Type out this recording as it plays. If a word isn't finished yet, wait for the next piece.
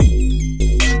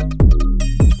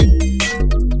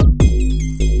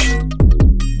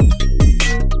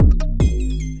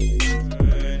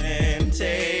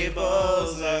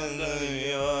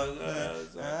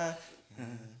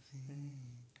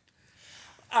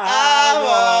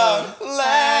I won't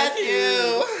let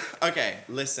you. Okay,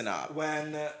 listen up.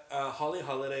 When Holly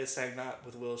Holiday sang that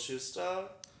with Will Schuster,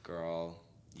 girl,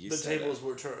 you the said tables it.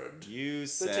 were turned. You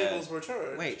said the tables were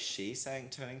turned. Wait, she sang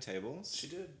Turning Tables? She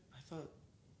did. I thought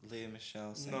Leah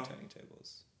Michelle sang No. Turning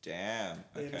Tables. Damn.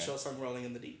 Leah Okay. Michelle sang Rolling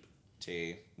in the Deep.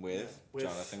 T with with-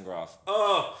 Jonathan Groff.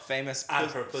 Oh! Famous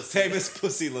Her pussy. famous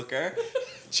pussy looker.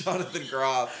 Jonathan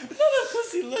Groff.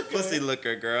 Pussy looker. Pussy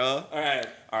looker, girl. Alright.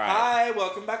 Alright. Hi,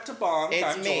 welcome back to Bonk. It's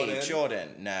I'm me, Jordan. Jordan.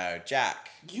 No, Jack.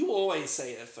 You always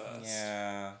say it first.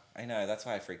 Yeah, I know. That's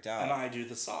why I freaked out. And I do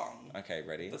the song. Okay,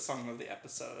 ready? The song of the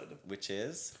episode. Which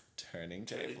is Turning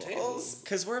Turning Tables. Tables.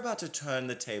 Because we're about to turn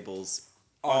the tables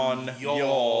On on y'all.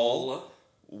 y'all.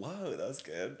 Whoa, that was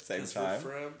good. Same Because we're time.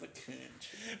 from the country.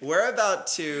 We're about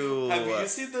to... Have you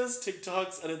seen those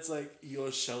TikToks and it's like,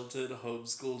 your sheltered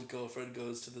homeschooled girlfriend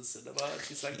goes to the cinema and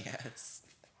she's like, Yes.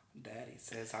 Daddy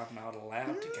says I'm not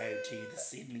allowed to go to the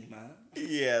cinema.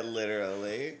 Yeah,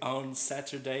 literally. On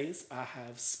Saturdays, I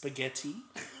have spaghetti.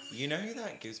 You know who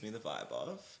that gives me the vibe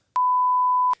of?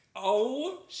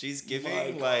 Oh, She's my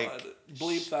giving, God. like...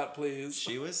 Bleep that, please.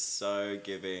 She was so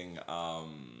giving,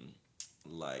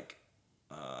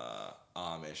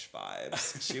 Amish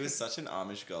vibes. She was such an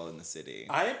Amish girl in the city.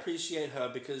 I appreciate her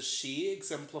because she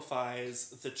exemplifies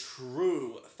the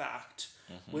true fact,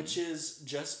 which is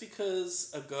just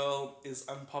because a girl is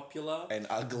unpopular And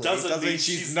ugly doesn't mean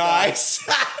she's nice.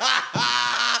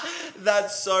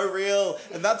 That's so real.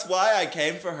 And that's why I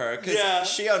came for her, because Yeah.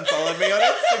 she unfollowed me on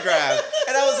Instagram.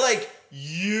 And I was like,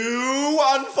 you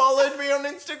unfollowed me on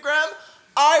Instagram?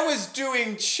 I was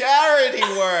doing charity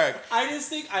work. I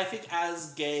think as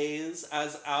gays,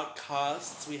 as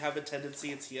outcasts, we have a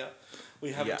tendency, it's here,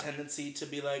 we have Yeah. a tendency to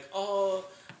be like, oh,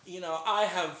 you know, I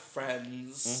have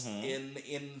friends in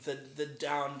the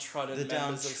downtrodden The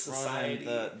members of society.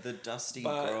 the dusty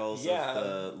But, girls yeah. of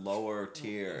the lower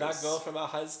tiers. That girl from our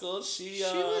high school, she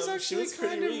was actually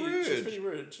pretty kinda rude. She was rude. pretty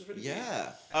rude. She was pretty rude.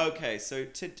 Yeah. Okay, so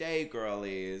today,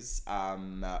 girlies,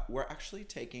 we're actually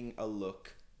taking a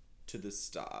look to the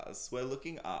stars. We're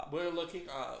looking up. We're looking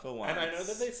up. For And I know once.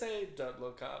 that they say don't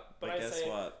look up. But I guess say,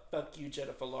 what? fuck you,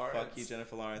 Jennifer Lawrence. Fuck you,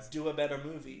 Jennifer Lawrence. Do a better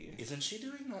movie. Isn't she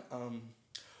doing that?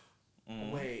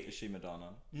 Wait. Is she Madonna?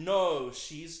 No,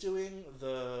 she's doing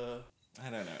the... I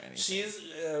don't know anything. She's...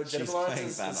 She's Jennifer playing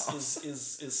Lawrence Thanos.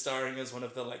 is starring as one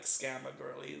of the, like, scammer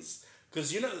girlies.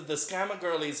 Because, you know, the scammer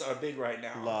girlies are big right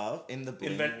now. Love in the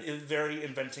bling. Very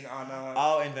Inventing Anna.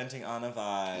 Oh, Inventing Anna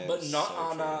vibes. But not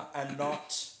So Anna and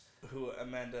not who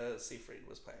Amanda Seyfried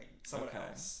was playing. Someone Okay.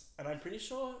 else. And I'm pretty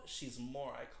sure she's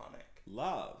more iconic. true.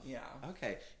 Love. Yeah.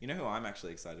 Okay. You know who I'm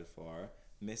actually excited for?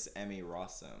 Miss Emmy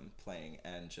Rossum playing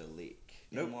Angelique.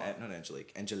 No, In what? not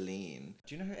Angelique. Angeline.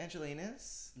 Do you know who Angeline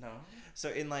is? No? So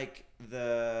in like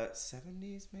the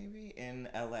 70s maybe in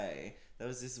LA, there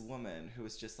was this woman who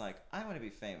was just like, I want to be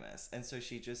famous. And so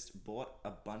she just bought a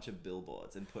bunch of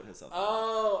billboards and put herself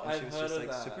Oh, on. And I've she was heard just of like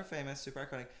that. super famous, super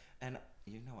iconic. And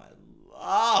you know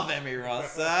I love Emmy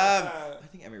Rossum. I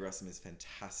think Emmy Rossum is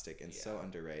fantastic and so Yeah.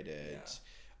 underrated. Yeah.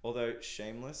 Although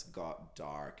Shameless got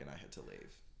dark and I had to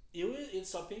leave. It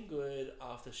stopped being good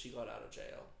after she got out of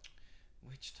jail.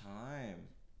 Which time?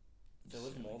 There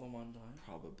was more than one time.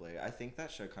 Probably. I think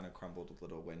that show kind of crumbled a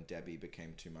little when Debbie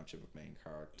became too much of a main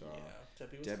character. Yeah,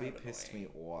 Debbie was Debbie kind of pissed annoying.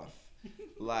 me off.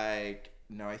 Like,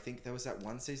 no, I think there was that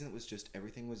one season that was just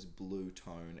everything was blue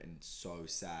tone and so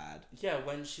sad. Yeah,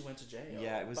 when she went to jail.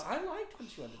 Yeah, it was But I liked when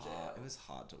she went to jail. Hard. It was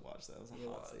hard to watch. That was a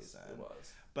hard season. It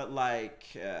was. But like,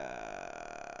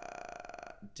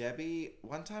 Debbie,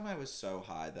 one time I was so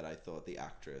high that I thought the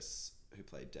actress who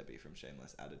played Debbie from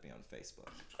Shameless added me on Facebook.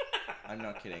 I'm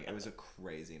not kidding. It was a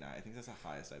crazy night. I think that's the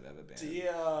highest I've ever been.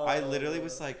 Yeah. I literally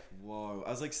was like, whoa. I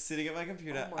was like sitting at my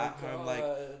computer Oh my at home like,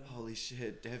 God. holy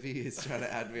shit, Debbie is trying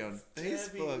to add me on Debbie.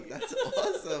 Facebook. That's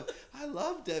awesome. I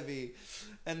love Debbie.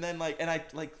 And then like, and I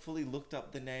like fully looked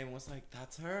up the name and was like,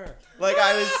 that's her. Like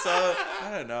I was so,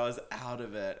 I don't know, I was out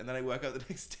of it. And then I woke up the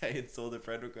next day and saw the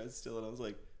friend request still and I was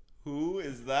like, who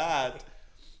is that?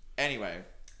 Anyway.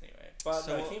 But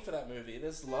So- no, I came for that movie.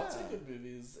 There's lots of Yeah. good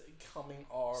movies coming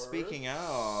on. Speaking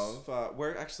of,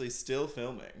 we're actually still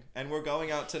filming, and we're going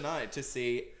out tonight to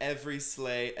see Every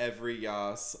Sleigh, Every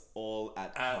Yas, all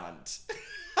at Cunt.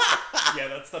 Yeah,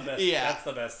 that's the best. Yeah, That's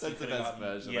the best. that's you the could've best gotten.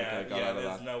 version I Yeah, could've got yeah. out of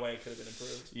There's that. no way it could have been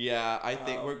improved. Yeah, I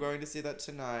think we're going to see that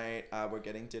tonight. We're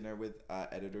getting dinner with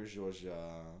editor Georgia.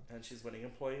 And she's winning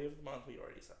Employee of the Month. We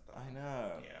already said that. I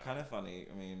know. Yeah. Kind of funny.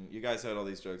 I mean, you guys heard all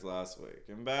these jokes last week.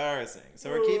 Embarrassing. So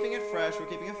we're keeping it fresh. We're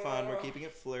keeping it fun. We're keeping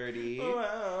it flirty.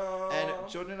 Well. And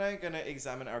Jordan and I are going to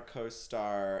examine our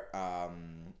co-star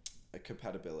a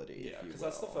compatibility. Yeah, because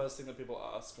that's the first thing that people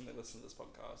ask when they listen to this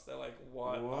podcast. They're like,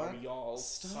 what are y'all's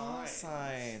star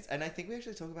signs? And I think we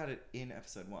actually talk about it in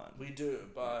episode 1. We do,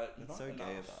 but that's not so enough.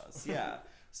 gay of us. Yeah.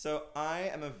 So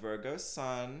I am a Virgo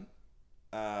sun,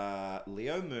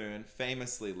 Leo moon,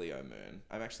 famously Leo moon.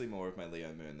 I'm actually more of my Leo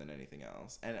moon than anything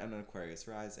else. And I'm an Aquarius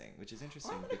rising, which is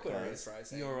interesting I'm an because Aquarius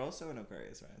rising. You're also an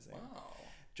Aquarius rising. Wow.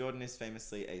 Jordan is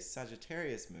famously a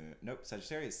Sagittarius moon. Nope,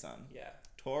 Sagittarius sun. Yeah.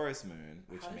 Taurus moon,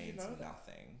 which How did you means know that?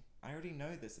 nothing. I already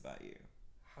know this about you.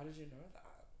 How did you know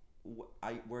that?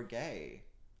 We're gay.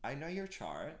 I know your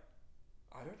chart.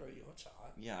 I don't know your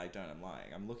chart. Yeah, I don't. I'm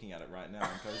lying. I'm looking at it right now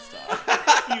on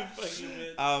CoStar. You fucking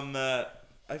bitch.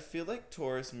 I feel like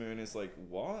Taurus moon is like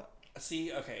what?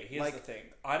 See, okay, here's the thing.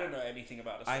 I don't know anything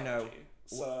about astrology. I know.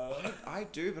 So I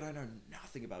do, but I know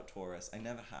nothing about Taurus. I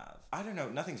never have. I don't know.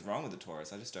 Nothing's wrong with the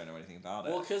Taurus. I just don't know anything about it.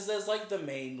 Well, because there's like the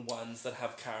main ones that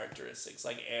have characteristics,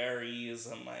 like Aries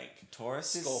and like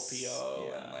Taurus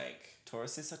Scorpio and like.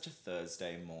 Taurus is such a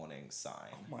Thursday morning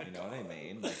sign. Oh my you know God. what I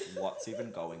mean? Like, what's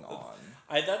even going on?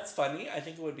 That's funny. I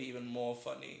think it would be even more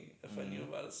funny if I knew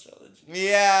about astrology.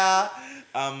 Yeah.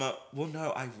 Well,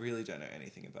 no, I really don't know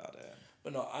anything about it.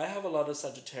 But no, I have a lot of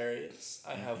Sagittarius.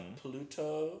 I have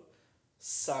Pluto,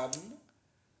 Sun,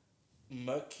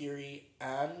 Mercury,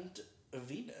 and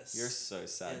Venus. You're so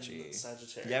saggy. In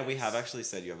Sagittarius. Yeah, we have actually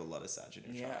said you have a lot of Sag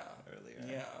in your chart earlier.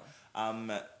 Yeah.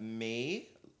 Me,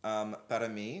 para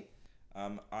me,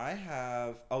 I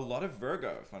have a lot of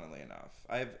Virgo, funnily enough.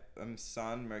 I have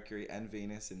Sun, Mercury, and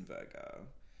Venus in Virgo,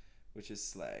 which is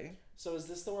slay. So is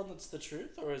this the one that's the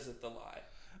truth, or is it the lie?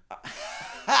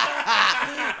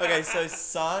 Okay, so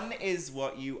Sun is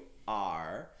what you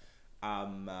are.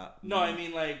 No, I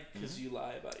mean like because you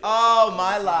lie about your. Oh,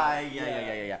 my lie.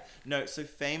 Yeah. No, so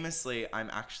famously, I'm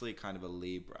actually kind of a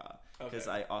Libra. Because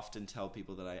I often tell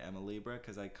people that I am a Libra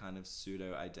because I kind of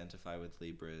pseudo-identify with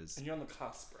Libras. And you're on the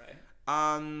cusp, right?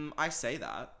 I say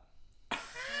that.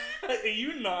 Are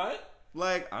you not?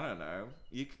 Like, I don't know.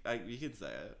 You could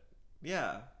say it.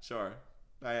 Yeah, sure.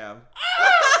 I am.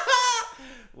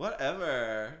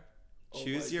 Whatever. Oh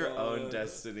Choose your own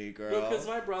destiny, girl. No, because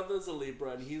my brother's a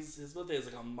Libra and his birthday is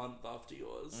like a month after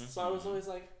yours. So I was always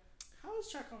like, how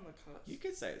is Jack on the cusp? You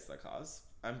could say it's the cusp.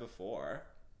 I'm before.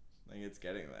 I think it's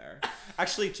getting there.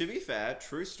 Actually, to be fair,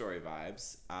 true story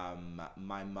vibes.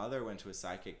 My mother went to a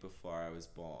psychic before I was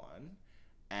born,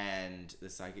 and the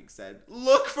psychic said,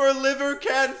 "Look for liver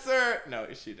cancer." No,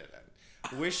 she didn't.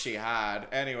 Wish she had.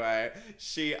 Anyway,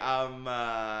 she said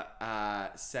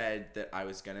that I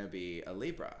was gonna be a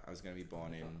Libra. I was gonna be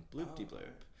born in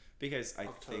bloop-de-bloop because I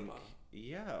think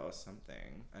or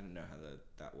something. I don't know how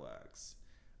that works.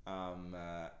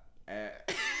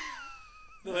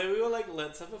 The way we were like,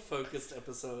 let's have a focused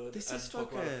episode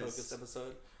talk about a focused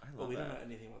episode. But we don't know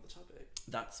anything about the topic.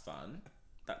 That's fun.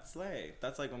 That's slay.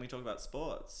 That's like when we talk about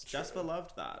sports. True. Jasper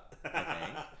loved that, I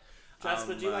think.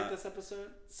 Jasper, do you like this episode?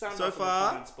 Sound so off far, in the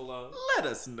comments below. Let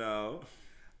us know.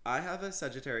 I have a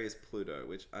Sagittarius Pluto,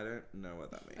 which I don't know what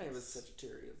that means. I have a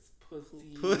Sagittarius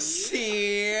pussy.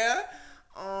 Pussy.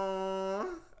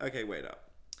 Aww. Okay, wait up.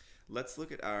 Let's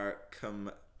look at our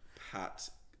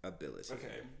compatibility.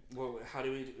 Okay. Well, how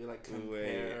do we do, like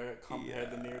compare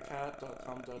the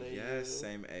meerkat.com.au? Yeah,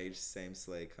 same age, same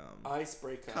slay cum.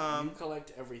 Icebreaker. You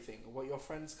collect everything. What your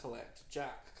friends collect.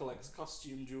 Jack collects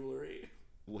costume jewelry.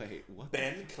 Wait, what?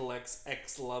 Ben collects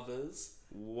ex-lovers.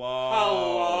 Whoa.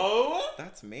 Hello?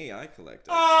 That's me. I collect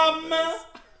ex-lovers.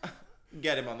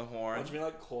 Get him on the horn. Watch me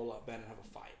like call up Ben and have a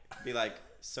fight. Be like,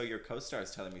 so your co-star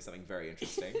is telling me something very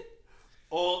interesting.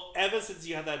 Or ever since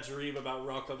you had that dream about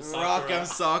Rock'em Sakura. Rock'em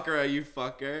Sakura, you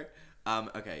fucker.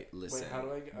 Okay, listen. Wait, how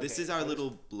do I go? This is our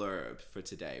little blurb for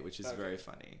today, which is very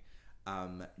funny.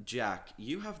 Jack,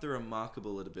 you have the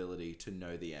remarkable ability to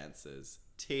know the answers.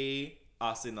 T,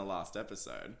 us in the last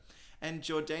episode. And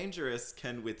you're dangerous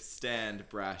can withstand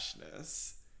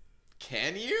brashness.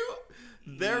 Can you?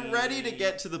 They're ready to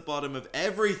get to the bottom of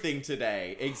everything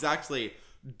today. Exactly.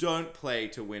 Don't play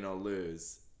to win or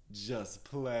lose. Just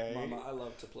play. Mama, I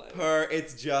love to play.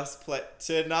 It's just play.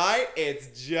 Tonight, it's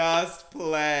just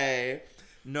play.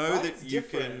 Know that you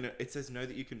can. It says know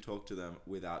that you can talk to them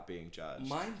without being judged.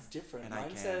 Mine's different. And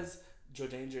mine says, Joe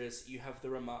Dangerous, you have the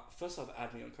remark. First off,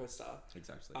 add me on CoStar.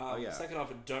 Exactly. Second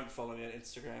off, don't follow me on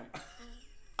Instagram.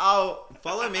 Oh,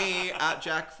 follow me at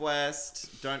Jack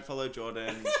West. Don't follow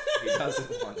Jordan. He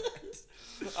doesn't want it.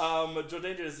 Joe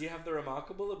Dangerous, you have the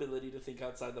remarkable ability to think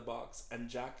outside the box, and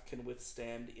Jack can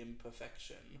withstand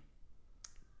imperfection.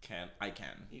 I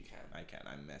can. You can. I can.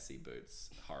 I'm messy boots.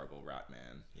 Horrible rat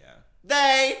man. Yeah.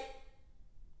 They!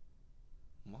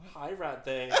 What? Hi, rat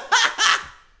they.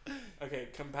 Okay,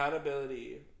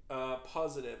 compatibility.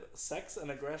 Positive. Sex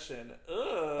and aggression.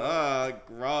 Ugh.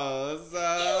 Gross.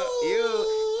 Ew.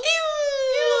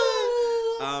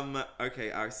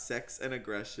 Okay, our sex and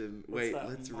aggression. Wait,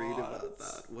 let's read about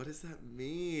that. What does that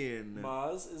mean?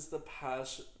 Mars is the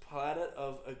planet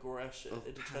of aggression.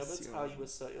 It determines passion. how you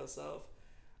assert yourself.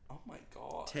 Oh my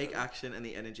god. Take action and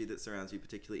the energy that surrounds you,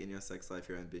 particularly in your sex life,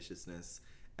 your ambitiousness,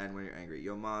 and when you're angry.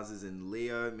 Your Mars is in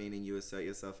Leo, meaning you assert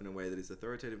yourself in a way that is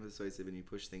authoritative and persuasive, and you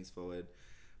push things forward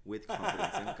with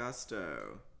confidence and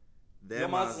gusto. Your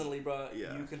Mars is in Libra.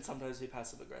 Yeah. You can sometimes be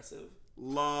passive aggressive.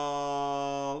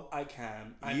 Lol. I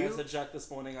can. I messaged Jack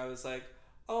this morning. I was like,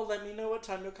 "Oh, let me know what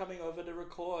time you're coming over to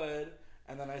record."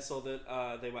 And then I saw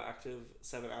that they were active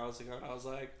 7 hours ago, and I was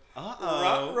like,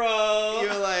 "Uh-oh." You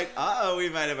were like, "Uh-oh, we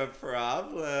might have a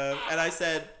problem." And I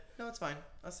said, "No, it's fine.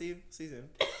 I'll see you soon."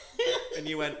 And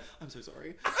you went, "I'm so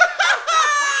sorry."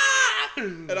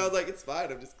 And I was like, "It's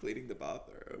fine. I'm just cleaning the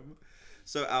bathroom."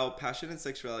 So our passion and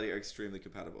sexuality are extremely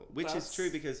compatible, which is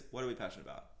true because what are we passionate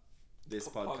about? This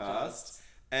podcast.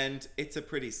 And it's a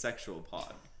pretty sexual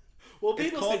pod. Well,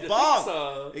 people seem to think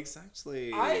so.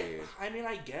 Exactly. I mean,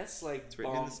 I guess like it's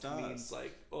written in the stars. Means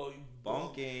like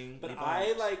bonking. But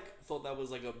I thought that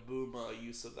was like a boomer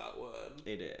use of that word.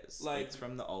 It is. Like it's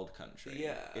from the old country.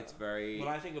 Yeah. It's very. When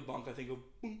I think of bonk, I think of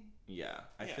boom. Yeah,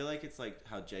 I feel like it's like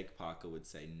how Jake Parker would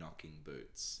say knocking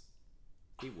boots.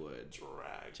 He would.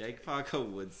 Drag. Jake Parker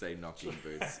would say knocking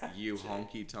boots. You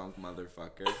honky tonk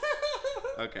motherfucker.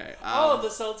 Okay. The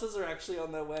seltzers are actually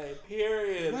on their way.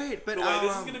 Period. Wait, but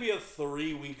this is gonna be a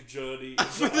 3-week journey.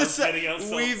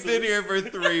 We've been here for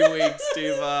 3 weeks,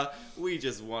 Diva. We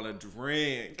just want to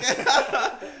drink.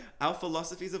 Our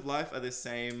philosophies of life are the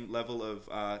same level of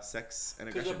sex and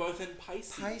aggression. Because we're both in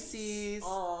Pisces. Pisces.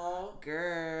 Aww.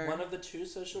 Girl. One of the 2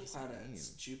 social planets.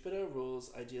 Jupiter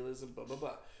rules idealism, blah, blah,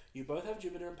 blah. You both have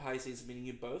Jupiter and Pisces, meaning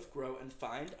you both grow and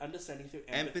find understanding through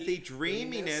empathy,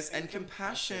 dreaminess, and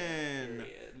compassion.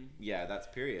 Period. Yeah, that's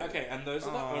period. Okay, and those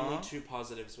are the only 2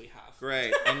 positives we have.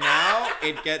 Great. And now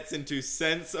it gets into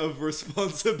sense of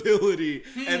responsibility.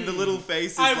 And the little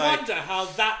face is I wonder how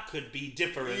that could be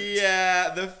different.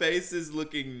 Yeah, the face is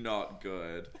looking not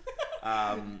good.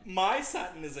 My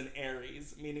Saturn is in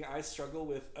Aries, meaning I struggle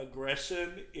with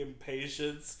aggression,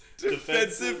 impatience,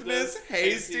 defensiveness,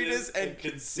 hastiness, and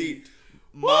conceit.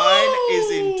 Mine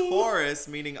is in Taurus,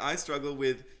 meaning I struggle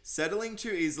with settling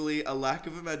too easily, a lack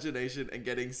of imagination, and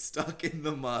getting stuck in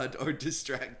the mud or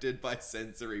distracted by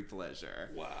sensory pleasure.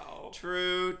 Wow.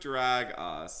 True, drag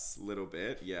us. Little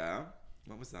bit, yeah.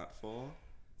 What was that for?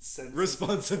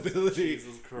 Responsibility.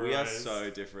 Jesus Christ. We are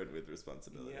so different with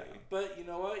responsibility. Yeah. But you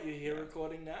know what? You're here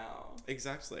recording now.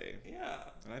 Exactly. Yeah.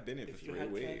 And I've been here for 3 weeks.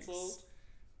 If you had cancelled,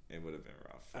 it would have been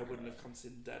rough. I wouldn't have come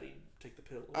seen Daddy take the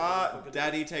pill.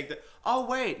 Daddy take the... Oh,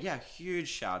 wait. Yeah, huge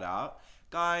shout out.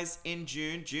 Guys, in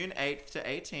June 8th to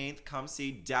 18th, come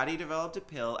see Daddy Developed a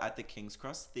Pill at the King's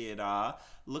Cross Theatre.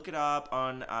 Look it up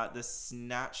on the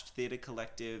Snatched Theatre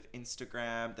Collective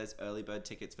Instagram. There's early bird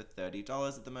tickets for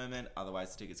 $30 at the moment.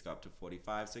 Otherwise, the tickets go up to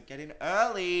 $45. So get in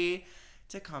early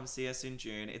to come see us in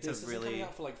June. This isn't coming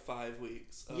out for like 5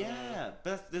 weeks. Yeah,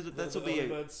 but that's will be... Early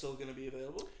bird's still going to be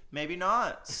available? Maybe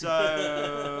not.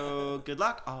 So good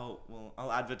luck. Oh, well,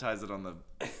 I'll advertise it on the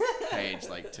page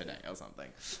like today or something.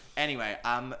 Anyway,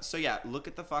 so yeah, look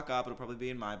it the fuck up. It'll probably be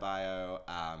in my bio.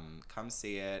 Come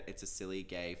see it. It's a silly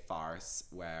gay farce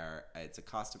where it's a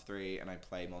cast of 3 and I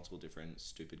play multiple different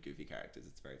stupid goofy characters.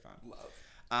 It's very fun.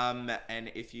 Love.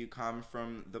 And if you come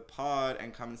from the pod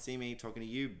and come and see me talking to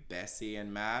you, Bessie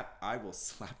and Matt, I will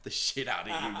slap the shit out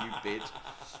of you, you bitch.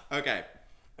 Okay.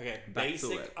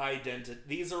 Basic identity.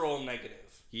 These are all negative.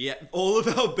 Yeah, all of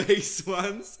our base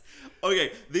ones.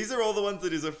 Okay, these are all the ones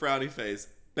that is a frowny face.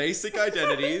 Basic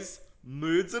identities,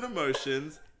 moods and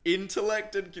emotions,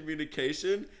 intellect and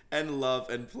communication, and love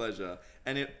and pleasure.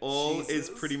 And it all is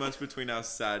pretty much between our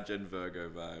Sag and Virgo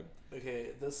vibe. Okay,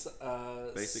 this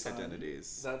basic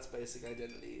identities. That's basic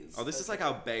identities. Oh, this is like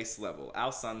our base level,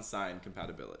 our sun sign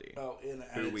compatibility. Oh, and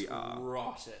who we are.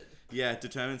 Rotted. Yeah, it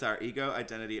determines our ego,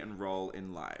 identity, and role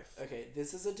in life. Okay,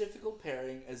 this is a difficult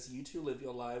pairing as you 2 live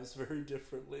your lives very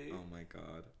differently. Oh my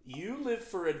god. You live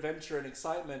for adventure and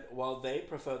excitement while they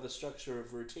prefer the structure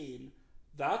of routine.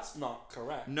 That's not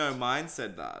correct. No, mine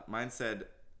said that. Mine said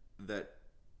that...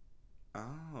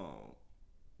 Oh...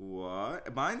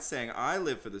 What? Mine's saying I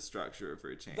live for the structure of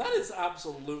routine. That is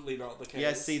absolutely not the case.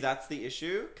 Yeah, see, that's the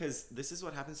issue. Because this is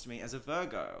what happens to me as a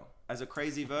Virgo. As a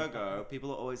crazy Virgo, people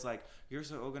are always like, you're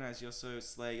so organized, you're so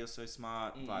slay, you're so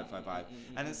smart, vibe.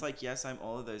 And it's like, yes, I'm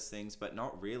all of those things, but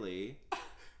not really.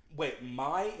 Wait,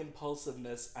 my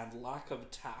impulsiveness and lack of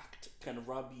tact can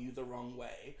rub you the wrong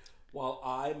way. while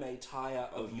I may tire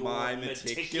of your my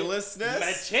meticulousness.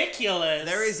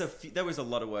 Meticulous. There was a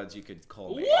lot of words you could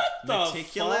call me. What the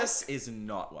Meticulous fuck? is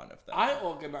not one of them. I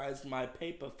organized my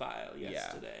paper file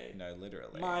yesterday. Yeah. No,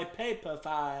 literally. My paper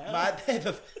file. My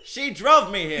paper. She drove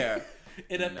me here.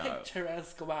 In a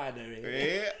picturesque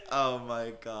winery. Oh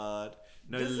my god.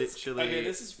 No, literally. Okay,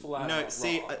 this is flat No, out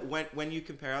see, wrong. when you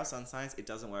compare our sun signs, it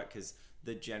doesn't work because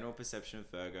the general perception of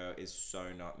Virgo is so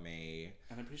not me.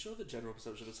 And I'm pretty sure the general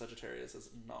perception of Sagittarius is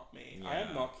not me. Yeah. I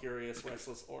am not curious,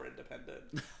 restless, or independent.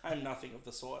 I am nothing of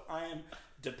the sort. I am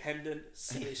dependent,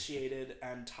 satiated,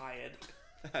 and tired.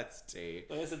 That's deep.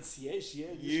 Like I said,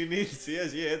 satiated. You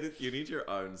need your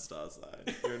own star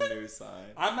sign. Your new sign.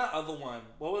 I'm that other one.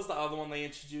 What was the other one they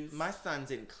introduced? My sun's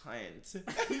inclined.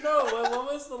 No,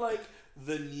 what was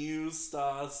the new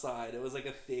star sign? It was like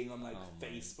a thing on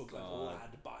Facebook, like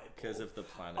Lad Bible. Because of the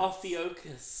planet.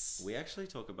 Ophiuchus. We actually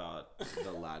talk about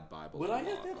the Lad Bible. Would a I have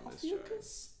lot been on this show.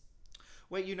 Ophiuchus?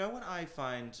 Wait, you know what I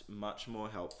find much more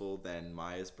helpful than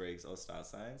Myers-Briggs or star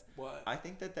signs? What? I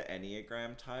think that the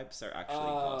Enneagram types are actually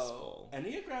gospel.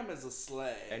 Enneagram is a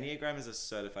sleigh. Enneagram is a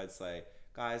certified sleigh.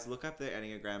 Guys, look up the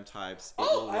Enneagram types. It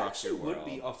Oh, will I rock actually your world. would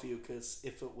be Ophiuchus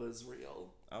if it was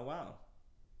real. Oh, wow.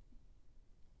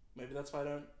 Maybe that's why I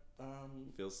don't...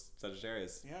 Feels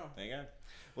Sagittarius. Yeah. There you go.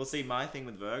 Well, see, my thing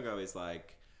with Virgo is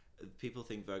like, people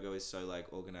think Virgo is so like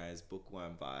organized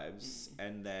bookworm vibes,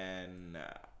 and then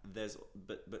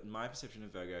but my perception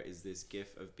of Virgo is this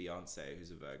gif of Beyonce,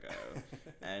 who's a Virgo,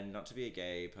 and not to be a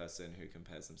gay person who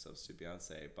compares themselves to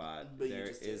Beyonce, but there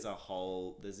is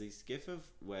there's this gif of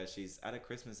where she's at a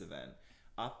Christmas event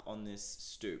up on this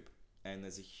stoop, and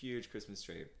there's a huge Christmas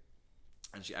tree.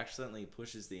 And she accidentally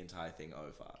pushes the entire thing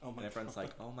over. Oh and everyone's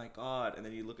like, oh my god. And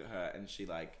then you look at her and she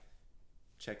like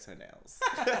checks her nails.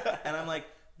 And I'm like,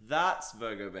 that's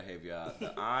Virgo behavior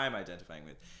that I'm identifying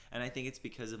with. And I think it's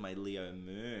because of my Leo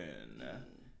moon.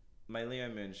 My Leo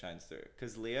moon shines through.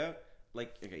 Because Leo,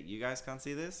 like, okay, you guys can't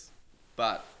see this,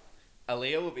 but a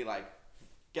Leo will be like,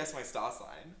 guess my star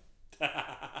sign.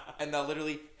 And they'll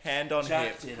literally hand on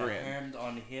hip grin. Hand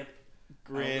on hip.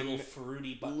 Grin,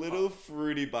 little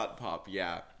fruity butt pop,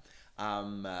 yeah.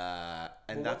 And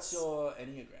what's your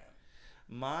Enneagram?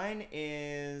 Mine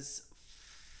is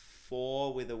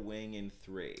 4 with a wing in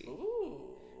 3. Ooh.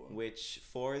 Which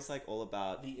 4 is like all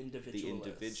about the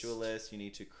individualist. You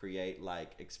need to create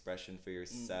like expression for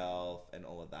yourself and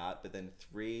all of that. But then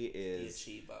 3 is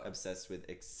obsessed with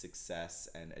success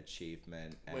and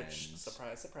achievement. Which,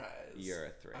 surprise, surprise. You're a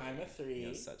 3. I'm a 3.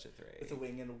 You're such a 3. With a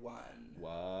wing in 1.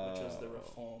 Whoa. Which was the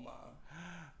reformer.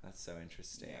 That's so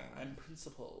interesting. Yeah, I'm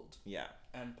principled. Yeah.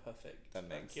 And perfect. That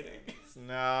makes sense.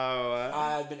 No.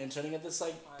 I've been interning at this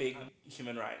like big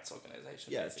human rights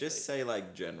organization. Yeah, basically. just say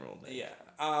like general things. Yeah.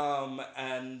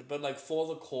 But like for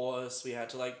the course we had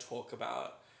to like talk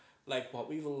about like what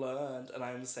we've learned, and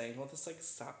I'm saying all this like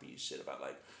sappy shit about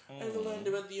like I've learned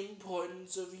about the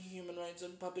importance of human rights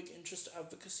and public interest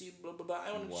advocacy, blah blah blah.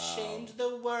 I want to change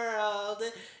the world.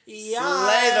 Yes.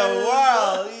 Slay the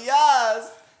world.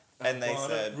 Yes. And they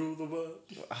said rule the world.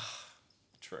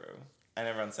 True. And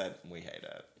everyone said we hate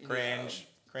it. Cringe.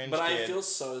 Yeah. Cringe. But kid. I feel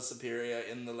so superior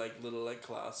in the like little like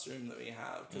classroom that we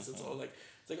have, because it's all like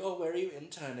oh, where are you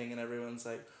interning? And everyone's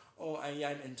like, oh,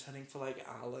 I'm interning for like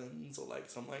Allen's or like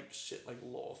some like shit like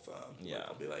law firm. Yeah. Like,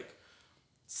 I'll be like,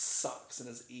 sucks and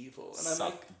is evil. And Suck, I'm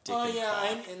like, dick oh and yeah, cock.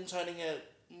 I'm interning at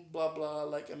blah blah,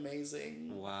 like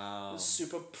amazing. Wow.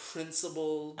 Super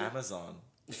principled. Amazon.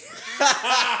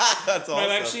 That's awesome.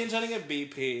 I'm actually interning at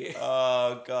BP.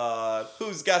 Oh god.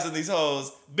 Who's gassing these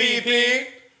hoes? BP.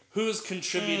 Who's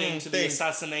contributing to the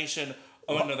assassination?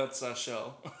 Oh no, that's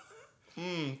Shell.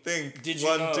 Think. Did you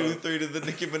 1, know? 2, 3 to the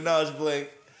Nicki Minaj blink.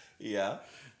 Yeah.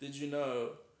 Did you know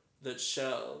that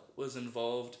Shell was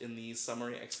involved in the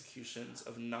summary executions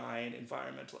of 9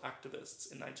 environmental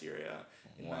activists in Nigeria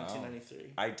in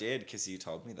 1993? I did, because you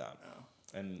told me that. Oh.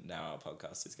 And now our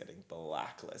podcast is getting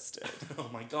blacklisted. Oh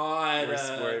my god.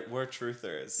 We're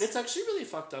truthers. It's actually really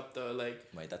fucked up though. Like,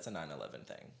 wait, that's a 9/11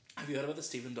 thing. Have you heard about the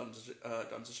Stephen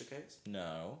Donziger case?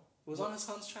 No. It was on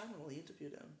Hassan's channel. He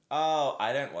interviewed him. Oh,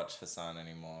 I don't watch Hassan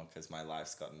anymore because my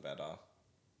life's gotten better.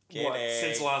 Kidding. What,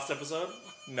 since last episode?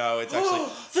 No, it's actually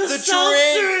the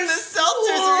seltzers! The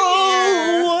seltzers are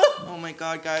here! Oh my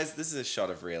god, guys, this is a shot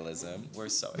of realism. We're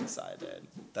so excited.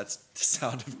 That's the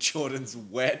sound of Jordan's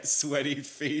wet, sweaty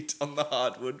feet on the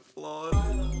hardwood floors.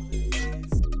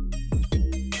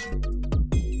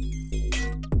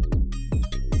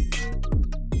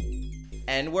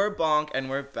 And we're bonk, and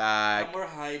we're back. And we're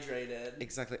hydrated.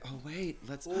 Exactly. Oh, wait.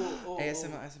 Let's...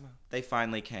 ASMR. They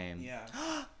finally came. Yeah.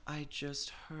 I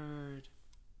just heard...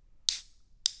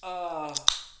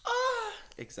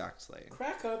 Exactly.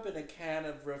 Crack open a can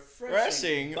of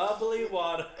Refreshing. bubbly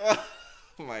water.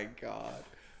 Oh my god.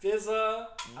 Fizzer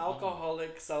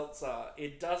alcoholic seltzer.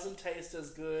 It doesn't taste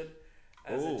as good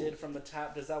as it did from the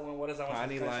tap. Does that one? What is that one?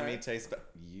 Piney limey tastes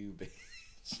you bitch.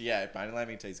 Yeah, piney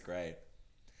limey tastes great.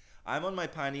 I'm on my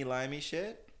piney limey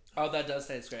shit. Oh, that does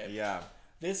taste great. Yeah.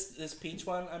 This peach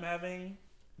one I'm having,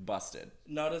 Busted.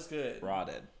 not as good.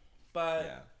 Rotted. But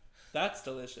Yeah. that's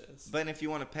delicious. But if you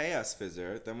want to pay us,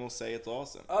 Fizzer, then we'll say it's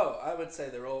awesome. Oh, I would say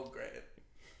they're all great.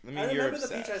 I mean, I you're remember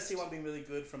obsessed. the peach iced tea one being really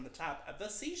good from the tap at the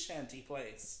sea shanty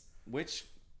place. Which,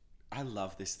 I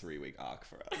love this 3-week arc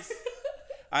for us.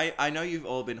 I know you've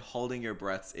all been holding your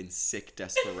breaths in sick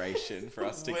desperation for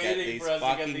us to get Waiting these for us to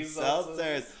get fucking these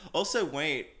seltzers. Also,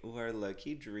 wait, we're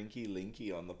low-key drinky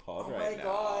linky on the pod right now.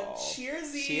 Oh my god,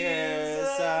 cheersies!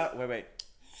 Cheers! Wait.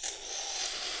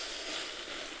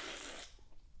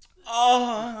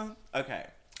 Oh, okay.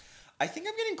 I think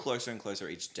I'm getting closer and closer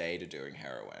each day to doing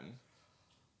heroin.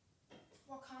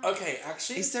 What kind? Okay,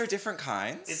 actually, Is there different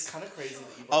kinds? it's kind of crazy that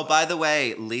you Oh, brought by the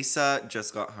way, Lisa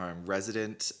just got home.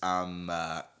 Resident,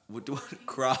 craft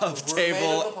Roommate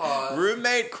table, of the pod.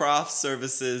 roommate, craft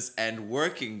services, and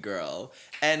working girl,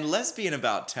 and lesbian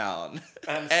about town,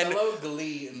 and fellow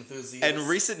Glee enthusiast. and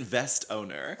recent vest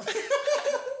owner.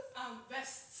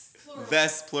 Vests. Plural.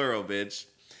 Vest plural, bitch.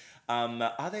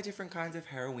 Are there different kinds of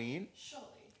heroin?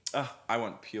 Surely. I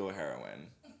want pure heroin.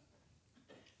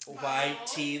 White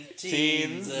teeth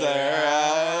Teens teens are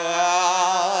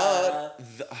out.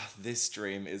 This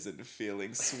dream isn't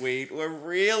feeling sweet. We're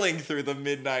reeling through the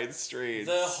midnight streets.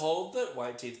 The hold that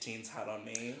white teeth teens had on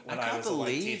me when I, can't was a white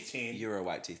believe teeth teen. you're a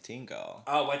white teeth teen girl.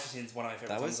 Oh, white teeth teens, one of my favorite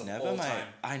That songs was of never all my- time.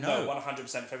 I know. No,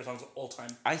 100% favorite songs of all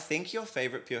time. I think your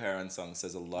favorite pure heroin song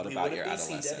says a lot We about wouldn't your be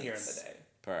seen adolescence. dead here in the day.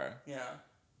 Per. Yeah.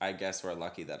 I guess we're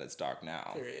lucky that it's dark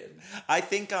now. Period. I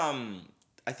think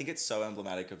it's so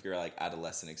emblematic of your like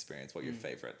adolescent experience. What your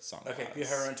favorite song Okay, was? pure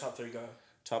heroin top 3 go.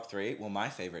 Top 3. Well, my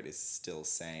favorite is Still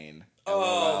Sane. Oh,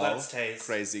 LOL. that's taste.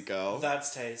 Crazy girl.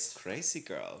 That's taste. Crazy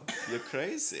girl. You're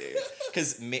crazy.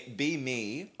 Because Be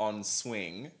Me on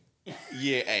Swing,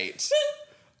 year 8.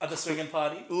 At the swinging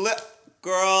party.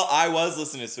 Girl, I was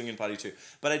listening to Swingin' Party too,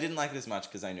 but I didn't like it as much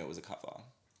because I knew it was a cover.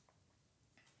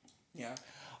 Yeah.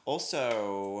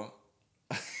 Also,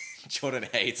 Jordan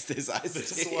hates this iced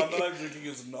This tea. one that I'm drinking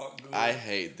is not good. I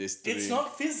hate this drink. It's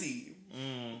not fizzy.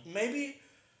 Maybe.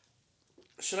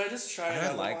 Should I just try I don't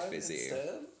another like one fizzy.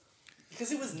 instead?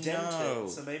 Because it was dented, No.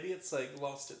 so maybe it's like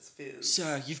lost its fizz.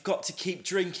 Sir, you've got to keep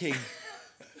drinking.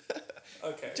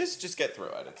 Okay. just get through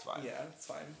it. It's fine. Yeah, it's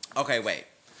fine. Okay, wait.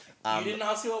 You didn't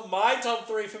ask me what my top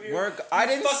 3 from your. I you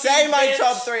didn't fucking say my bitch.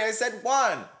 top 3. I said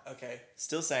 1. Okay.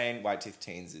 Still saying White Teeth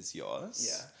Teens is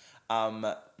yours.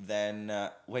 Yeah. Then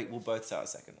wait, we'll both say our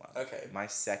second one. Okay. My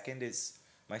second is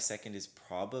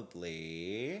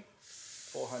probably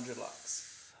 400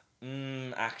 lux.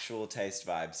 actual taste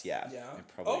vibes. Yeah. Yeah. It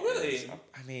probably Oh, really? is.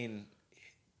 I mean,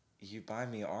 you buy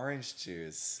me orange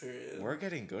juice. Period. We're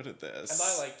getting good at this. And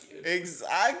I like you.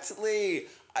 Exactly.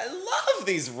 I love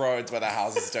these roads where the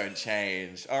houses don't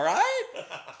change. All right,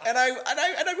 and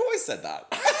I've always said that.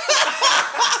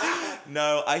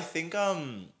 No, I think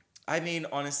I mean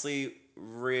honestly,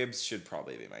 ribs should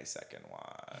probably be my second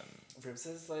one. Ribs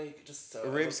is like just so.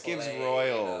 Ribs gives overplayed.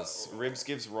 royals. Ribs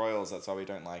gives royals. That's why we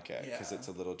don't like it because Yeah. it's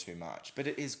a little too much. But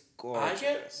it is I gorgeous.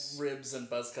 get ribs and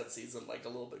buzzcut season like a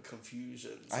little bit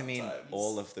confusion. I mean, sometimes.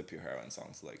 all of the Pure Heroin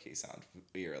songs low-key sound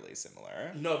eerily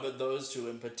similar. No, but those two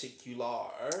in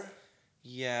particular.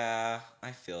 Yeah,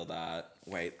 I feel that.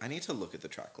 Wait, I need to look at the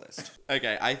track list.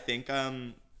 Okay, I think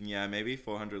yeah, maybe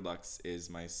 400 Lux is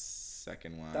my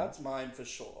second one. That's mine for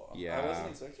sure. Yeah. I wasn't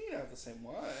expecting you to have the same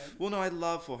one. Well, no, I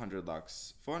love 400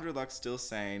 Lux. 400 Lux still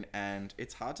sane, and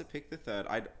it's hard to pick the third.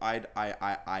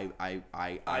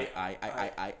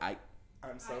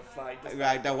 I'm so fly.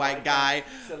 Like the white guy.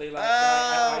 Silly like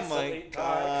Oh that. my Silly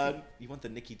god. dog. You want the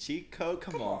Nicki cheat code?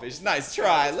 Come on, bitch. Nice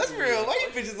try. Let's be real. Why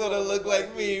you bitches wanna look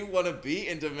like me? Wanna be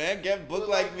in demand? Get booked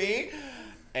like me?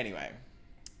 Anyway.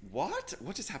 What?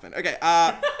 What just happened? Okay,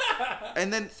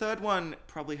 and then third one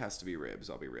probably has to be ribs,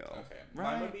 I'll be real. Okay.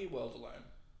 Right? Mine would be World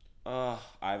Alone.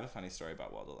 I have a funny story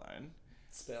about World Alone.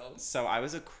 Spill. So I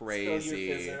was a crazy.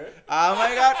 fizzer. Oh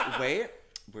my god! Wait,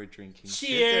 we're drinking.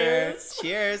 Cheers. Fizzer.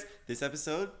 Cheers! This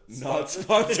episode not Sponsored.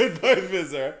 sponsored by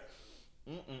Fizzer.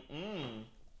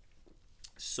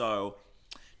 So,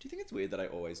 do you think it's weird that I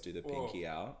always do the pinky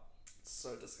out?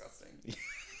 So disgusting.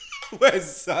 We're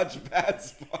such bad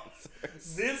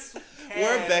sponsors. This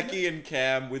We're can- Becky and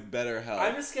Cam with better health.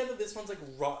 I'm just scared that this one's like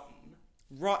rotten.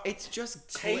 Right, it's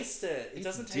just Taste it. It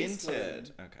doesn't taste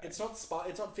dented. good. Okay. It's not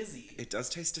It's not fizzy. It does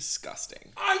taste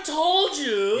disgusting. I told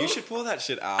you. You should pour that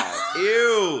shit out.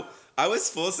 Ew. I was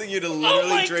forcing you to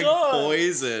literally drink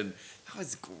poison. That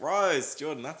was gross.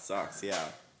 Jordan, that sucks. Yeah.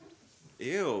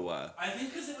 Ew. I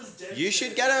think because it was dead. You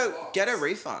should get a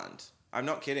refund. I'm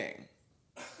not kidding.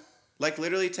 Like,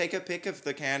 literally take a pic of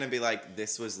the can and be like,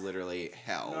 this was literally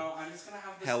hell. No, I'm just going to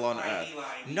have this hell on earth.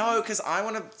 line. No, because I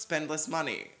want to spend less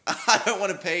money. I don't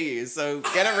want to pay you, so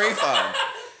get a refund.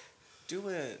 Do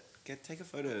it. Take a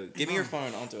photo. Give me your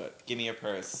phone. I'll do it. Give me your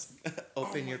purse.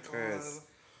 Open your purse.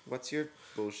 What's your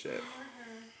bullshit?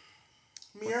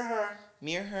 Mirror her.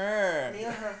 Mirror her.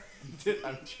 Mirror her. Dude,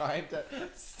 I'm trying to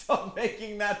stop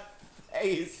making that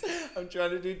face. I'm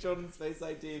trying to do Jordan's Face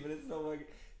ID, but it's not working.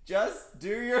 Just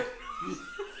do your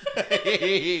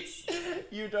face.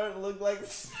 You don't look like...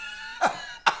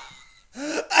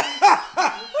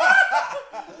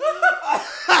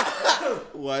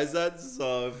 Why is that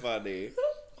so funny?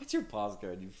 What's your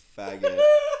passcode, you faggot?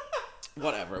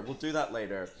 Whatever, we'll do that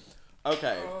later.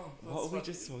 Okay, what were we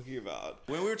just talking about?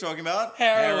 When we were talking about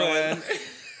heroin.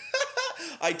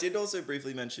 I did also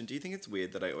briefly mention, do you think it's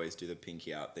weird that I always do the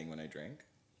pinky out thing when I drink?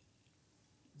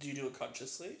 Do you do it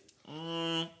consciously?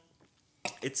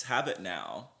 It's habit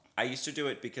now. I used to do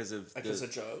it because of as a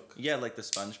joke? Yeah, like the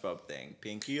SpongeBob thing.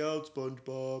 Pinky out,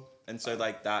 SpongeBob. And so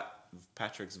like that,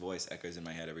 Patrick's voice echoes in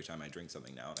my head every time I drink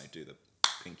something now and I do the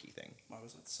pinky thing. Why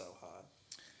was it so hard?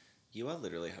 You are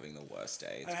literally having the worst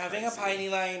day. I'm having a piney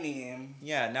limey.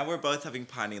 Yeah, now we're both having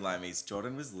piney limeys.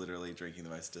 Jordan was literally drinking the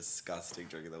most disgusting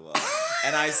drink in the world.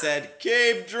 And I said,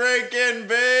 keep drinking,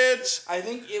 bitch! I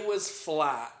think it was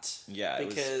flat. Yeah, it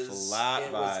because was flat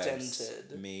it vibes. was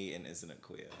dented. Me and Isn't It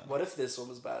Queer. What if this one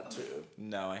was bad too?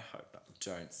 No, I hope not.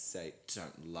 Don't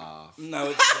laugh. No,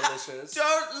 it's delicious.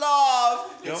 Don't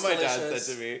laugh! You know It's what my dad delicious.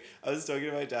 said to me? I was talking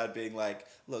to my dad being like,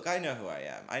 look, I know who I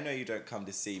am. I know you don't come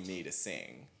to see me to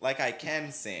sing. Like, I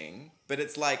can sing, but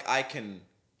it's like I can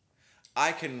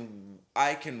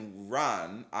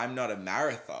run. I'm not a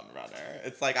marathon runner.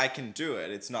 It's like I can do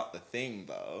it. It's not the thing,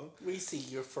 though. We see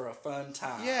you for a fun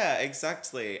time. Yeah,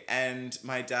 exactly. And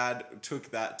my dad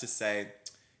took that to say,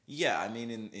 yeah, I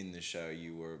mean, in the show,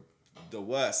 you were the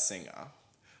worst singer.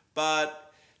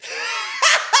 But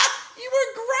you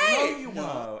were great. No, you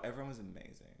weren't. Everyone was amazing.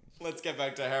 Let's get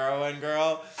back to heroin,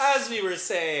 girl. As we were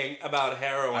saying about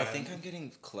heroin. I think I'm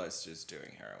getting close to just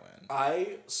doing heroin.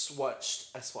 I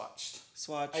swatched. Swatch.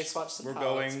 I swatched some We're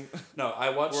palettes. going. No, I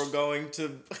watched. We're going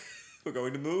to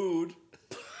Mood.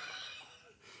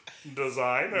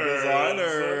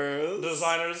 Designers.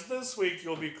 Designers, this week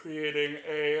you'll be creating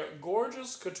a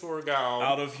gorgeous couture gown.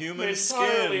 Out of human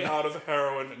entirely skin. out of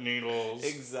heroin needles.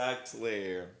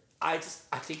 Exactly. I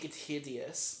think it's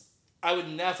hideous. I would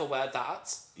never wear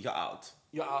that. You're out.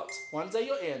 You're out. One day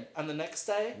you're in, and the next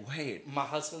day, Wait. my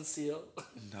husband's seal.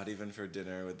 Not even for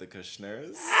dinner with the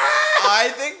Kushners?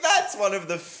 I think that's one of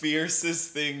the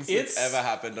fiercest things that's ever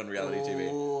happened on reality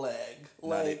TV.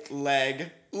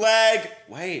 Leg.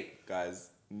 Wait, guys.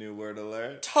 New word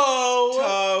alert.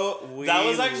 Toe. We that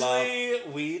was actually,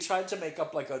 we tried to make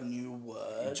up like a new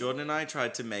word. Jordan and I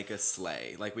tried to make a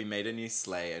sleigh. Like, we made a new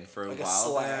sleigh, and for a Like a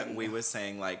while there, slang. we were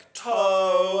saying, like,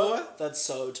 Toe. That's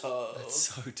so toe.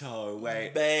 So toe.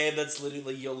 Wait. Babe,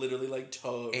 you're literally like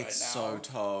toe right now. It's so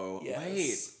toe. Yes.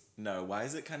 Wait. No, why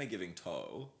is it kind of giving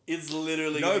toe? It's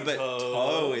literally No, giving but toe.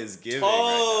 toe is giving right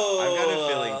now. I'm kind of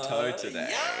feeling toe today.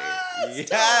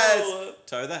 Yes!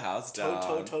 Toe the house down.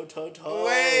 Toe.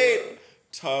 Wait!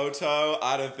 Toe.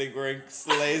 I don't think we're in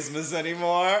Slazemas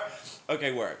anymore.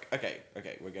 Okay, work. Okay,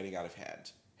 we're getting out of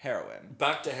hand. Heroin.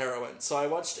 Back to heroin. So I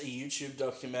watched a YouTube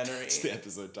documentary. It's the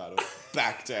episode title.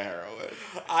 Back to heroin.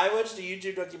 I watched a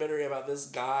YouTube documentary about this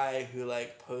guy who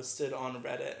like posted on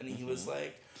Reddit, and he was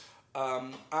like,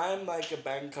 I'm like a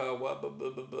banker,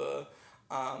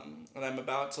 and I'm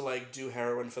about to like do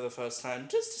heroin for the first time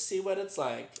just to see what it's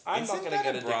like. I'm not gonna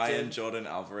get addicted. Brian Jordan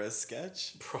Alvarez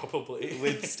sketch Probably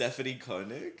with Stephanie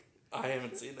Koenig. I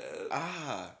haven't seen it.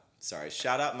 Sorry.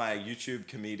 Shout out my YouTube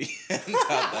comedians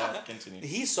out there. Continue.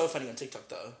 He's so funny on TikTok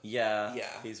though. Yeah. Yeah.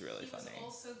 He's really funny. He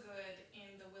was also good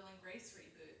in the Will and Grace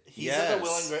reboot. He's in the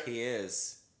Will and Grace. He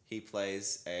is. He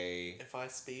plays a If I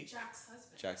speak.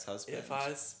 Jack's husband. If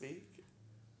I speak.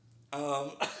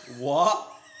 What?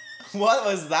 What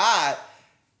was that?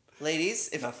 Ladies,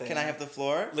 Nothing. Can I have the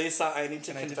floor? Lisa, I need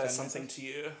to Can I confess defend something to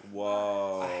you.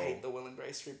 Whoa. I hate the Will and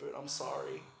Grace reboot. I'm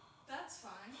sorry. That's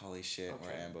fine. Holy shit, Okay.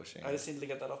 we're ambushing. I just need to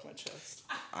get that off my chest.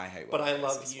 I hate But Will I and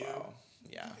Grace love as you. well.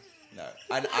 Yeah. No.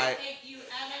 And I hate you and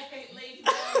I hate Lady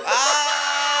Bird.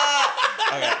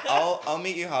 Okay, I'll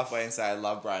meet you halfway and say I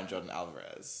love Brian Jordan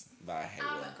Alvarez, but I hate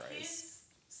Will and Grace. His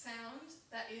sound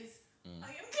that is, I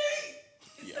am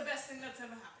gay, is the best thing that's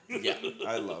ever happened. Yeah,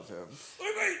 I love him.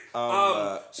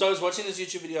 So I was watching this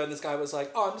YouTube video and this guy was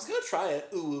like, "Oh, I'm just gonna try it,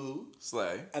 ooh."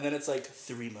 Slay. And then it's like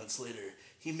 3 months later,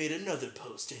 he made another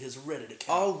post to his Reddit account.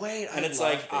 Oh wait, and it's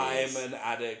love like these. I'm an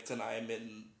addict and I'm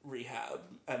in rehab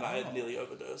and I nearly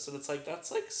overdosed, and it's like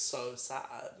that's like so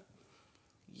sad.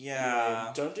 Yeah.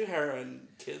 Anyway, don't do heroin,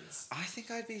 kids. I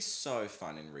think I'd be so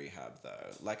fun in rehab though.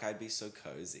 Like I'd be so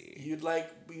cozy. You'd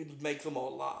make them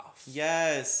all laugh.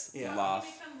 Yes. Yeah. You Laugh.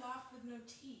 make them laugh with no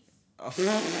teeth. Oh.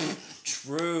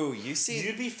 True. You see.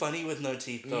 You'd be funny with no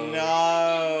teeth though.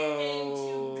 No.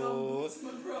 Into Gumboots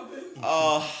McRobin.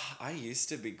 Oh, I used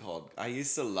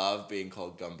to love being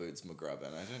called Gumboots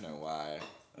McGrubbin. I don't know why.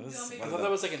 It was Gumby. I thought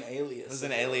that was like an alias. It was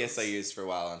an alias I used for a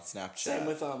while on Snapchat. Same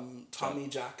with Tommy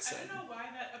Jackson. I don't know why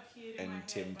that appeared in And my head,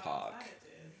 Tim but Park. I'm glad it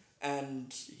did.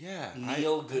 And Yeah.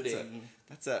 Neil Gooding.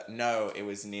 No, it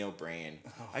was Neil Breen.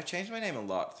 I've changed my name a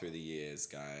lot through the years,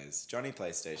 guys. Johnny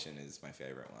PlayStation is my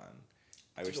favorite one.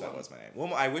 I wish that was my name.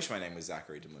 Well, I wish my name was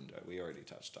Zachary DeMundo. We already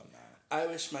touched on that. I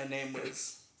wish my name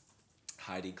was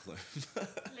Heidi Klum.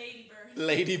 Ladybird.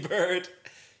 Ladybird.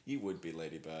 You would be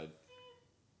Ladybird.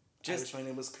 I wish my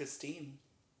name was Christine.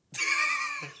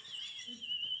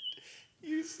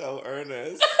 You so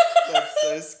earnest. That's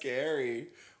so scary.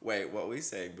 Wait, what were we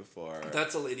saying before?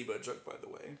 That's a Ladybird joke, by the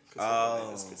way. Because her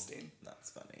name is Christine. That's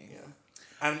funny. Yeah.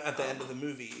 And at the end of the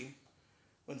movie,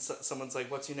 when someone's like,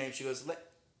 "What's your name?" she goes,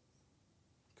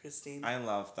 Christine. I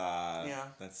love that. Yeah.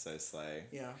 That's so slay.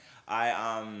 Yeah.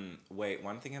 Wait,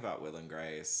 one thing about Will and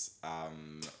Grace,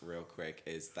 real quick,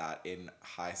 is that in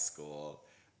high school,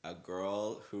 a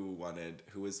girl who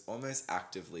was almost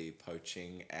actively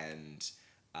poaching and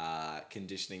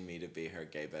conditioning me to be her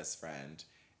gay best friend,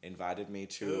 invited me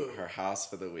to her house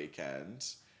for the weekend,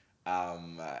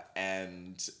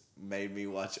 and made me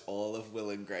watch all of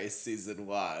Will and Grace season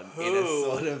 1 in a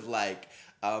sort of like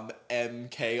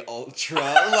MK Ultra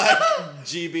like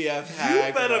GBF hack.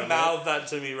 You better mouth that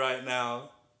to me right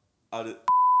now.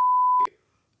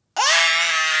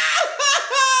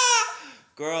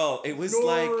 Girl, it was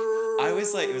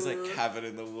it was like Cabin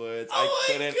in the Woods. I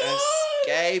couldn't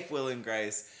escape Will and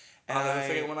Grace. And I'll never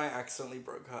forget when I accidentally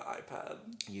broke her iPad.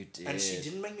 You did. And she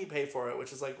didn't make me pay for it,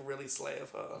 which is like really slay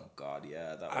of her. Oh God,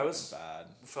 yeah, that was bad.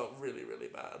 Felt really, really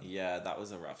bad. Yeah, that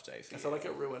was a rough day for you. I felt like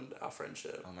it ruined our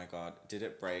friendship. Oh my God, did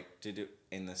it break? Did it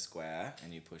in the square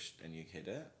and you pushed and you hit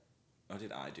it? Or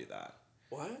did I do that?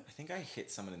 What? I think I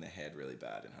hit someone in the head really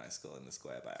bad in high school in the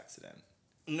square by accident.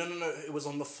 No. It was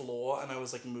on the floor, and I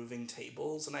was like moving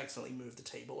tables, and I accidentally moved the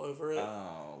table over it.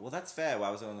 Oh, well, that's fair.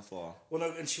 Why was it on the floor? Well,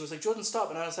 no, and she was like, "Jordan,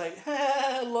 stop!" And I was like,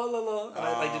 "Ha, la la la," and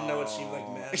I like didn't know what she like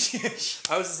meant.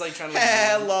 I was just like trying to.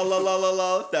 Like, la la la la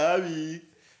la, sorry.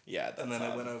 Yeah, that's and then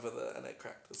I went over and it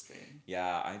cracked the screen.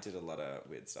 Yeah, I did a lot of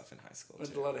weird stuff in high school. I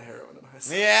did a lot of heroin in high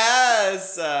school.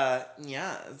 Yes,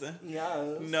 yes.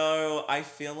 Yes. No, I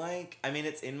feel like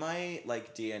it's in my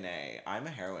like DNA. I'm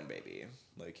a heroin baby.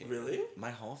 Low-key. Really? My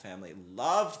whole family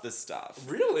loved the stuff.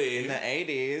 Really? In the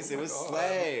 80s, Oh it was God.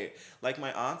 slay. Like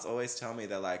my aunts always tell me,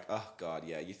 they're like, "Oh God,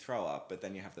 yeah, you throw up, but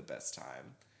then you have the best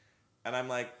time," and I'm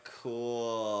like,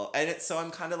 cool. And so I'm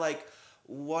kind of like,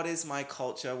 what is my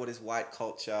culture? What is white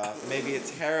culture? Maybe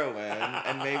it's heroin,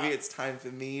 and maybe it's time for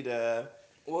me to.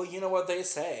 Well, you know what they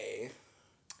say.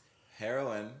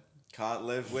 Heroin. Can't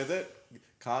live with it.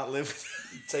 Can't live with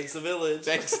it. Takes a village.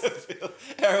 Takes a village.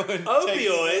 Heroin.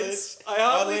 Opioids. I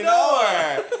hardly Hardly know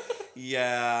her.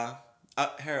 Yeah.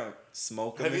 Heroin.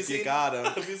 Smoke them Have you if you seen? got them.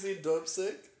 Have you seen Dope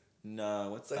Sick?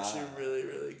 No, what's It's that? actually really,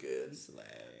 really good. Slay.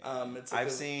 It's like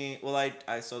I've seen. Well,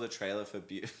 I saw the trailer for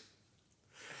Beauty.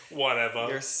 Whatever.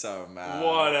 You're so mad.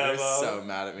 Whatever. You're so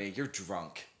mad at me. You're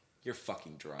drunk. You're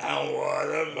fucking drunk. And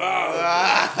what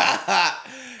about?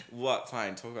 What?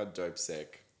 Fine. Talk about Dope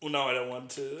Sick. Well, no, I don't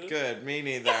want to. Good. Me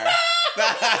neither.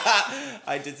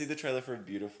 I did see the trailer for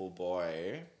Beautiful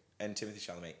Boy, and Timothy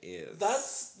Chalamet is.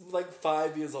 That's like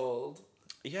 5 years old.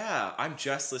 Yeah, I'm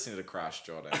just listening to Crash,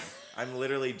 Jordan. I'm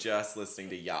literally just listening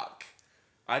to Yuck.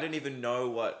 I don't even know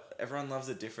what. Everyone loves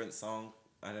a different song.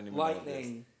 I don't even know what it is.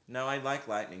 Lightning. No, I like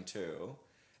Lightning too.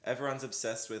 Everyone's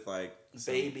obsessed with like.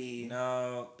 Baby.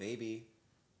 No, Baby.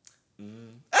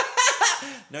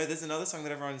 No, there's another song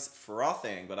that everyone's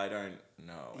frothing, but I don't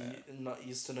know it. Not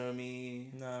used to know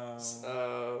me. No.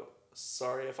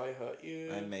 Sorry if I hurt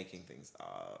you. I'm making things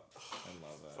up. I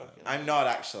love it. Fucking I'm not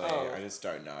actually. Oh. I just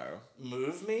don't know.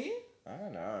 Move me? I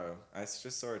don't know. I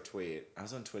just saw a tweet. I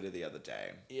was on Twitter the other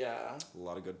day. Yeah. A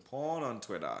lot of good porn on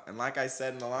Twitter. And like I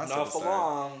said in the last Not episode... for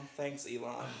long. Thanks,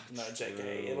 Elon. No, JK.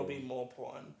 True. It'll be more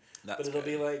porn. That's but it'll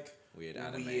good. be like... Weird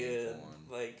anime weird, porn.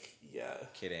 like, yeah.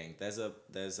 Kidding. There's a...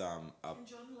 And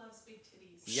Jordan loves big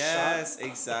titties. Yes,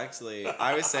 exactly.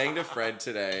 I was saying to Fred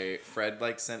today, Fred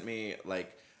like sent me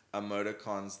like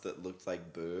emoticons that looked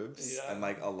like boobs and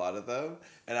like a lot of them,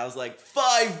 and I was like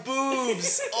 5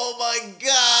 boobs. Oh my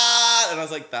god. And I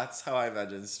was like, that's how I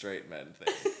imagine straight men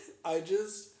think.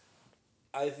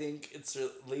 I think it's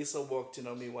Lisa walked in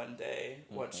on me one day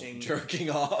watching Jerking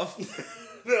off.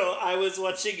 No, I was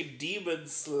watching Demon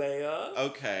Slayer.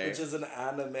 Okay. Which is an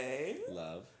anime.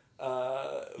 Love.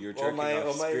 You're jerking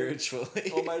off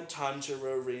spiritually. All my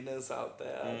Tanjiro arenas out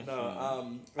there.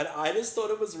 No, and I just thought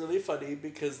it was really funny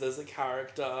because there's a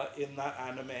character in that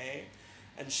anime,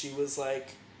 and she was like,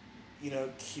 you know,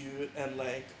 cute and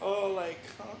like,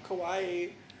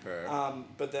 kawaii.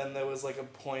 But then there was like a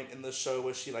point in the show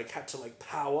where she like had to like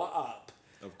power up.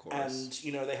 Of course. And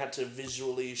you know they had to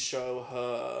visually show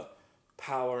her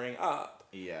powering up.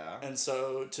 Yeah. And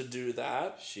so to do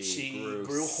that, she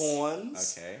grew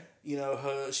horns. Okay. You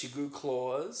know, she grew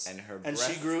claws. And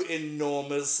she grew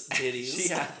enormous titties. She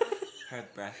had her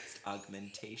breast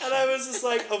augmentation. And I was just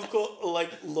like, of course, like,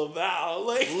 Lamal.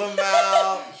 Like,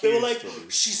 They were like,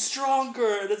 she's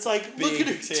stronger. And it's like, look at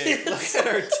her tits. Look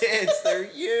at her tits. They're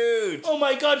huge. Oh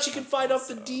my god, she can fight off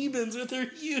the demons with her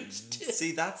huge tits.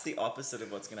 See, that's the opposite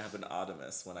of what's going to happen to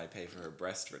Artemis when I pay for her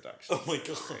breast reduction. Oh my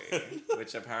god.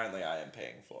 Which apparently I am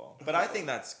paying for. But I think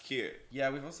that's cute.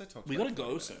 Yeah, we've also talked We about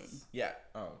gotta go soon. Yeah.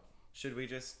 Oh. Should we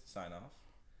just sign off?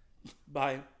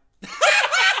 Bye.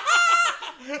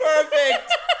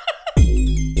 Perfect.